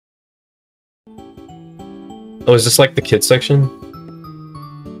Oh, is this like the kids section?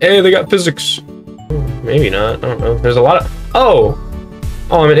 Hey, they got physics. Maybe not. I don't know. There's a lot of... Oh!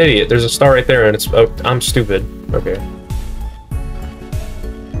 Oh, I'm an idiot. There's a star right there and it's... Oh, I'm stupid. Okay.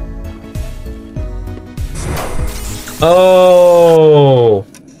 Oh!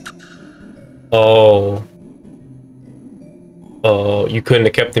 Oh. Oh, you couldn't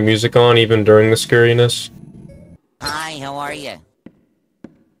have kept the music on even during the scariness? Hi, how are you?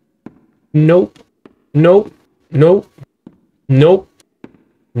 Nope. Nope. Nope. Nope.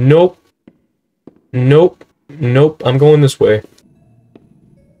 Nope. Nope. Nope. I'm going this way.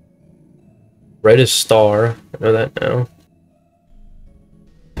 Red is star. I know that now.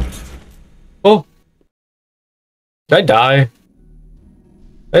 Oh! Did I die?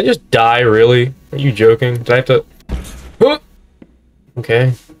 Did I just die, really? Are you joking? Did I have to... Oh!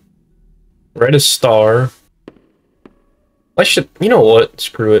 Okay. Red is star. I should... You know what?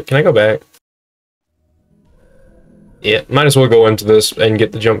 Screw it. Can I go back? Yeah, might as well go into this and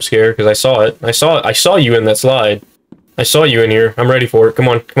get the jump scare, because I saw it. I saw you in that slide. I saw you in here. I'm ready for it. Come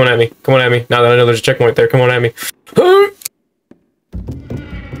on. Come on at me. Come on at me. Now that I know there's a checkpoint there, come on at me.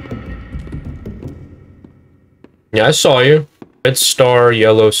 Yeah, I saw you. Red star,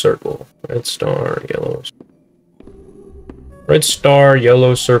 yellow circle. Red star, yellow. Red star,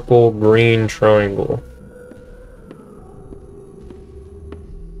 yellow circle, green triangle.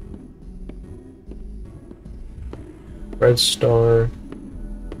 Red star,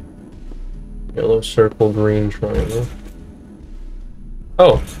 yellow circle, green triangle.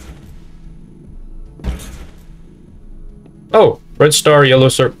 Oh. Oh, red star, yellow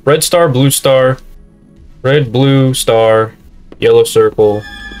circle, red star, blue star, red, blue star, yellow circle,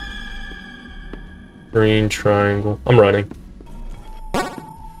 green triangle. I'm running.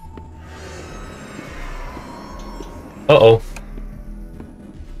 Uh-oh.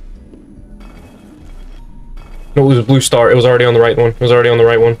 No, it was a blue star. It was already on the right one. It was already on the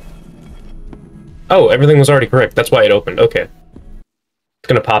right one. Oh, everything was already correct. That's why it opened. Okay. It's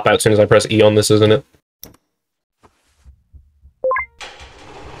gonna pop out as soon as I press E on this, isn't it?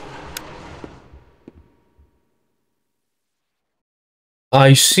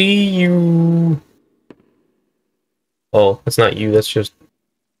 I see you. Oh, that's not you. That's just...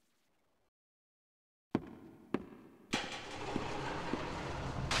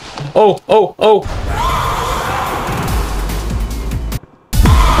 Oh, oh, oh!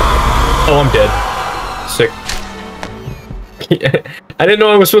 Oh, I'm dead. Sick. I didn't know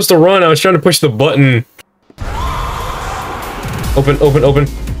I was supposed to run. I was trying to push the button. Open, open, open.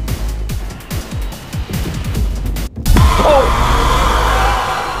 Oh!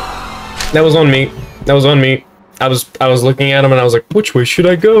 That was on me. That was on me. I was looking at him and I was like, which way should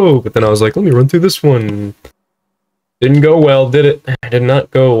I go? But then I was like, let me run through this one. Didn't go well, did it? Did not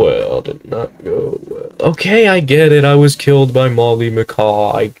go well. Did not go well. Okay, I get it. I was killed by Molly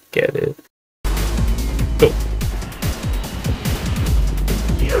McCaw. I get it. Go.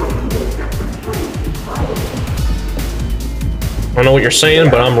 I don't know what you're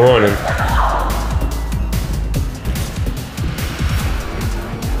saying, but I'm running.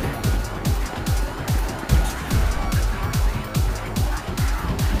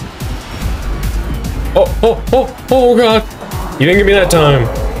 Oh, oh, oh, oh god! You didn't give me that time.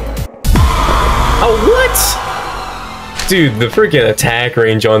 Oh, what? Dude, the freaking attack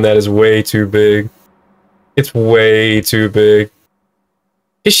range on that is way too big. It's way too big.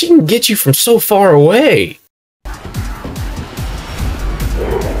 Cause she can get you from so far away.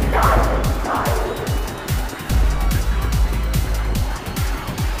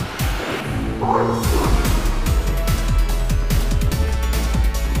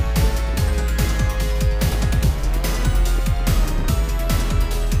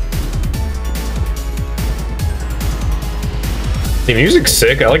 The music's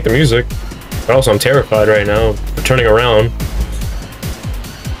sick. I like the music. But also I'm terrified right now of turning around.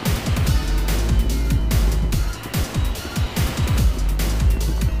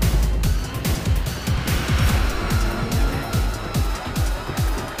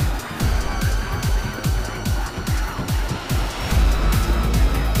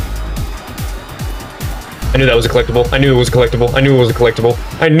 I knew that was a collectible. I knew it was a collectible. I knew it was a collectible.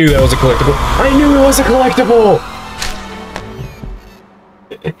 I knew that was a collectible. I knew it was a collectible!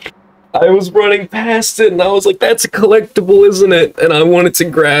 I was running past it and I was like, that's a collectible, isn't it? And I wanted to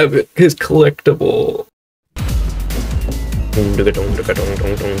grab it, his collectible. Do do do do do do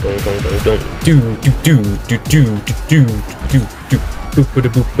do do do do do do do do do do do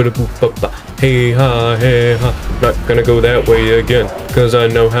Hey ha, hey ha. Not gonna go that way again, cause I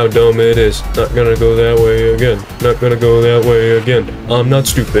know how dumb it is. Not gonna go that way again. Not gonna go that way again. I'm not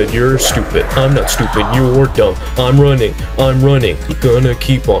stupid, you're stupid. I'm not stupid, you're dumb. I'm running, gonna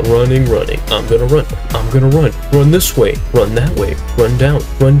keep on running. I'm gonna run. Run this way, run that way, run down.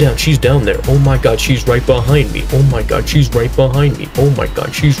 She's down there. Oh my god, she's right behind me. Oh my god, she's right behind me. Oh my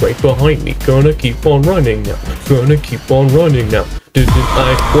god, she's right behind me. Gonna keep on running now.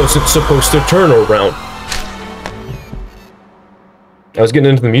 I wasn't supposed to turn around. I was getting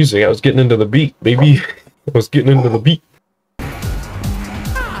into the music. I was getting into the beat, baby. I was getting into the beat.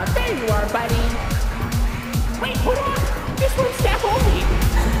 Ah, there you are, buddy. Wait, hold on. This one's staff only.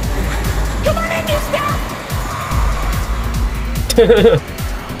 Come on in, new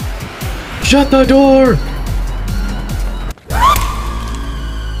staff. Shut the door!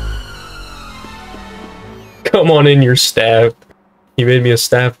 Come on in, your staff. He made me a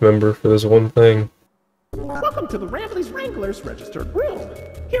staff member for this one thing. Welcome to the Rambley's Wranglers registered room.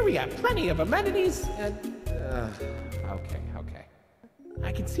 Here we have plenty of amenities and... Okay.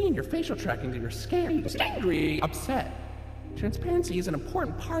 I can see in your facial tracking that you're scared, angry, upset. Transparency is an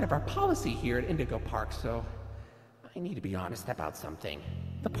important part of our policy here at Indigo Park, so... I need to be honest about something.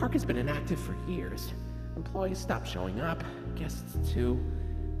 The park has been inactive for years. Employees stopped showing up, guests too.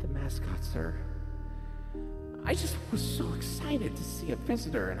 The mascots are... I just was so excited to see a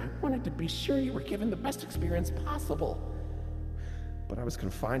visitor, and I wanted to be sure you were given the best experience possible. But I was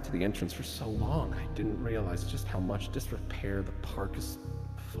confined to the entrance for so long, I didn't realize just how much disrepair the park has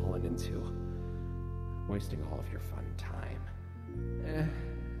fallen into. Wasting all of your fun time.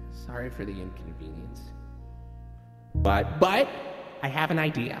 Sorry for the inconvenience. But, I have an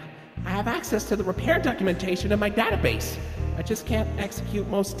idea. I have access to the repair documentation in my database. I just can't execute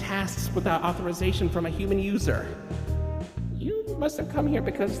most tasks without authorization from a human user. You must have come here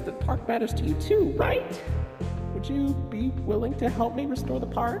because the park matters to you too, right? Would you be willing to help me restore the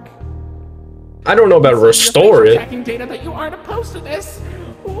park? I don't know about restore it. Tracking data that you aren't opposed to this.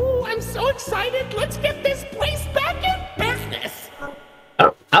 Ooh, I'm so excited. Let's get this place back in business.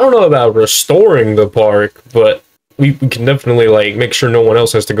 I don't know about restoring the park, but we can definitely, like, make sure no one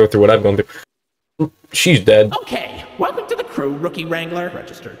else has to go through what I've gone through. She's dead. Okay, welcome to the crew, Rookie Wrangler.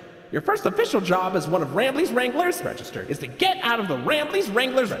 Registered. Your first official job as one of Rambley's Wranglers, registered, is to get out of the Rambley's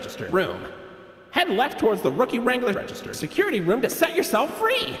Wranglers, registered, room. Head left towards the Rookie Wrangler, registered, security room to set yourself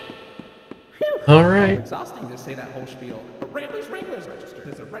free. All right. Exhausting to say that whole spiel, but Rambley's Wranglers, registered,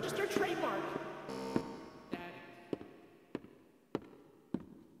 is a registered trademark.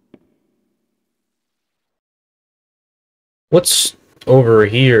 What's over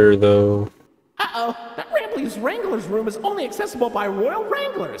here, though? Uh-oh, that Rambley's Wranglers room is only accessible by Royal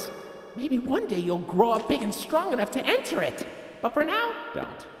Wranglers. Maybe one day you'll grow up big and strong enough to enter it. But for now, don't.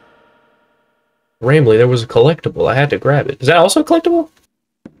 Rambley, there was a collectible. I had to grab it. Is that also a collectible?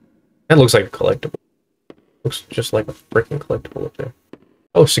 That looks like a collectible. Looks just like a freaking collectible up there.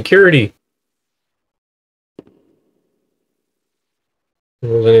 Oh, security!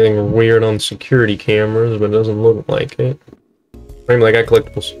 There was anything weird on security cameras, but it doesn't look like it. Rambley, I got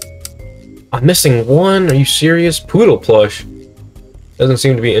collectibles. I'm missing one? Are you serious? Poodle plush. Doesn't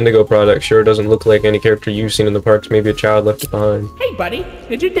seem to be Indigo product. Sure doesn't look like any character you've seen in the parks. Maybe a child left it behind. Hey, buddy,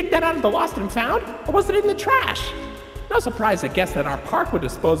 did you dig that out of the lost and found? Or was it in the trash? No surprise, I guess, that our park would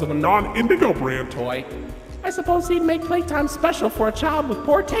dispose of a non-Indigo brand toy. I suppose he'd make playtime special for a child with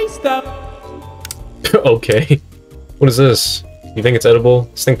poor taste, though. Okay. What is this? You think it's edible?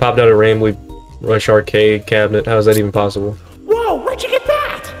 This thing popped out of Rambley Rush arcade cabinet. How is that even possible? Whoa, where'd you get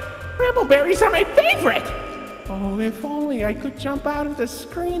that? Rambleberries are my favorite! Oh, if only I could jump out of the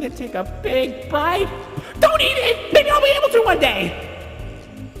screen and take a big bite. Don't eat it! Maybe I'll be able to one day!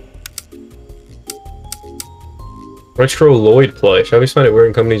 Retro Lloyd plush. I always find it weird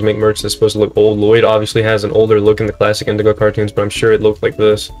when companies make merch that's supposed to look old. Lloyd obviously has an older look in the classic Indigo cartoons, but I'm sure it looked like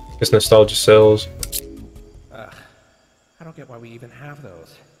this. Guess nostalgia sells. I don't get why we even have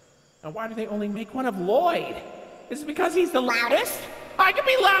those. And why do they only make one of Lloyd? Is it because he's the loudest? I can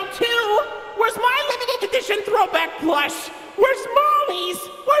be loud too! Where's my limited edition throwback plush? Where's Molly's?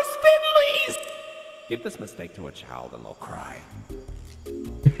 Where's Finley's? Give this mistake to a child and they'll cry.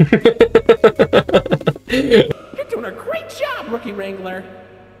 You're doing a great job, Rookie Wrangler.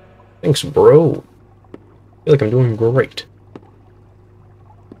 Thanks, bro. I feel like I'm doing great.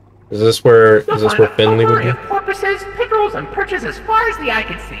 Is this where Finley would be? Porpoises, pickles, and perches as far as the eye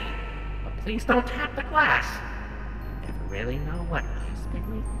can see. But please don't tap the glass. You never really know what lies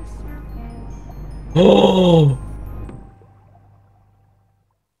beneath the surface. Oh!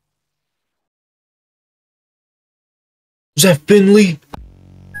 Was that Finley?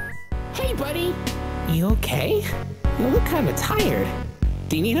 Hey, buddy. You okay? You look kind of tired.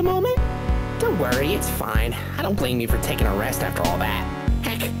 Do you need a moment? Don't worry, it's fine. I don't blame you for taking a rest after all that.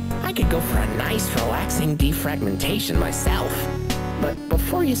 Heck, I could go for a nice, relaxing defragmentation myself. But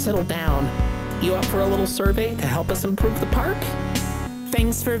before you settle down, you up for a little survey to help us improve the park?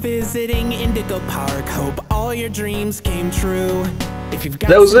 Thanks for visiting Indigo Park. Hope all your dreams came true. If you've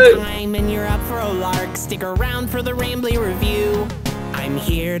got some time and you're up for a lark, stick around for the Rambley review. I'm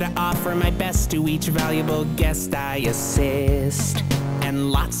here to offer my best to each valuable guest I assist.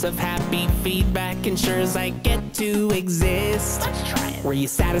 And lots of happy feedback ensures I get to exist. Let's try it. Were you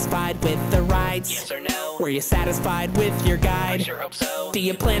satisfied with the rides? Yes or no? Were you satisfied with your guide? I sure hope so. Do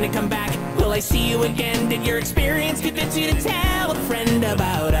you plan to come back? Will I see you again? Did your experience convince you to tell a friend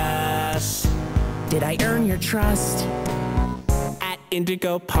about us? Did I earn your trust? At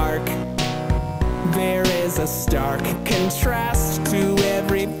Indigo Park, there is a stark contrast to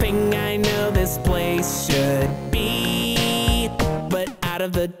everything I know this place should be. But out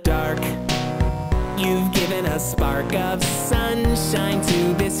of the dark, you've given a spark of sunshine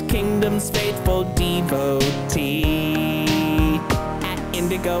to this kingdom's faithful devotee. At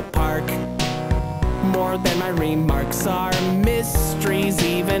Indigo Park, more than my remarks are mysteries.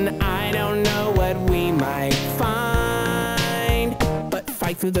 Even I don't know what we might find. But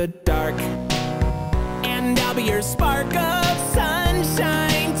fight through the dark, and I'll be your spark of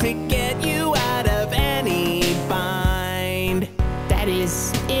sunshine to get you out of any bind. That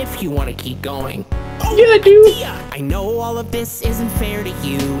is, if you want to keep going. Oh, yeah, I do. I know all of this isn't fair to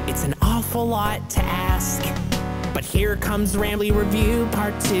you. It's an awful lot to ask. But here comes Rambley Review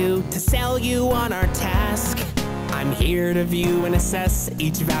Part 2 to sell you on our task. I'm here to view and assess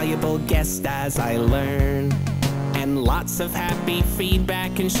each valuable guest as I learn. And lots of happy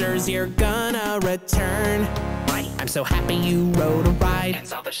feedback ensures you're gonna return. I'm so happy you rode a ride and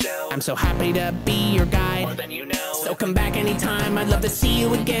saw the show. I'm so happy to be your guide. More than you know. So come back anytime. I'd love to see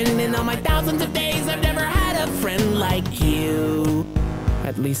you again. In all my thousands of days, I've never had a friend like you.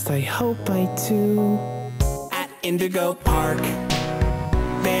 At least I hope I do. At Indigo Park,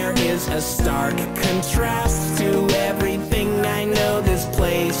 there is a stark contrast to everything I know this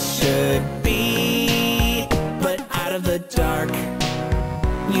place should be. But out of the dark,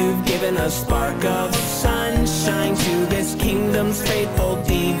 you've given a spark of sunshine to this kingdom's faithful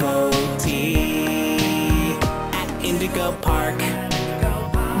devotee. At Indigo Park,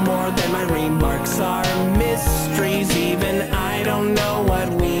 more than my remarks are mysteries. Even I don't know what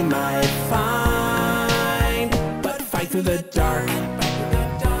we might find. But fight through the dark,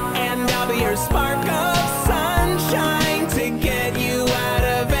 and I'll be your spark of sunshine to get you out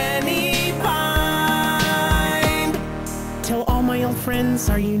of any bind. Till all my old friends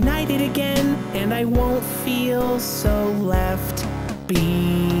are united again, and I won't feel so left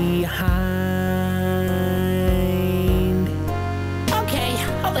behind. Okay,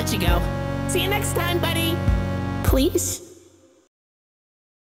 I'll let you go. See you next time, buddy. Please?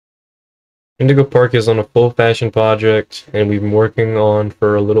 Indigo Park is on a full fashion project, and we've been working on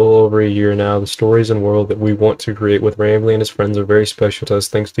for a little over a year now. The stories and world that we want to create with Rambley and his friends are very special to us.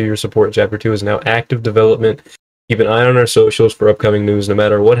 Thanks to your support, Chapter 2 is now active development. Keep an eye on our socials for upcoming news. No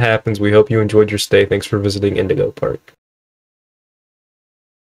matter what happens, we hope you enjoyed your stay. Thanks for visiting Indigo Park.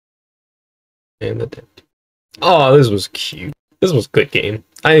 And the dead. Oh, this was cute. This was a good game.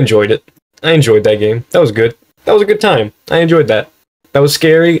 I enjoyed it. I enjoyed that game. That was good. That was a good time. I enjoyed that. That was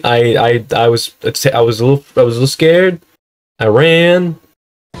scary. I was a little scared. I ran.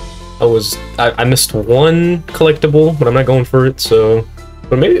 I missed one collectible, but I'm not going for it. So,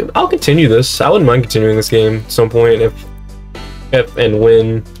 but maybe I'll continue this. I wouldn't mind continuing this game at some point if and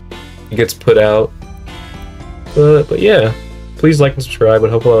when it gets put out. But yeah, please like and subscribe. I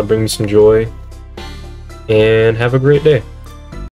hope it'll bring you some joy. And have a great day.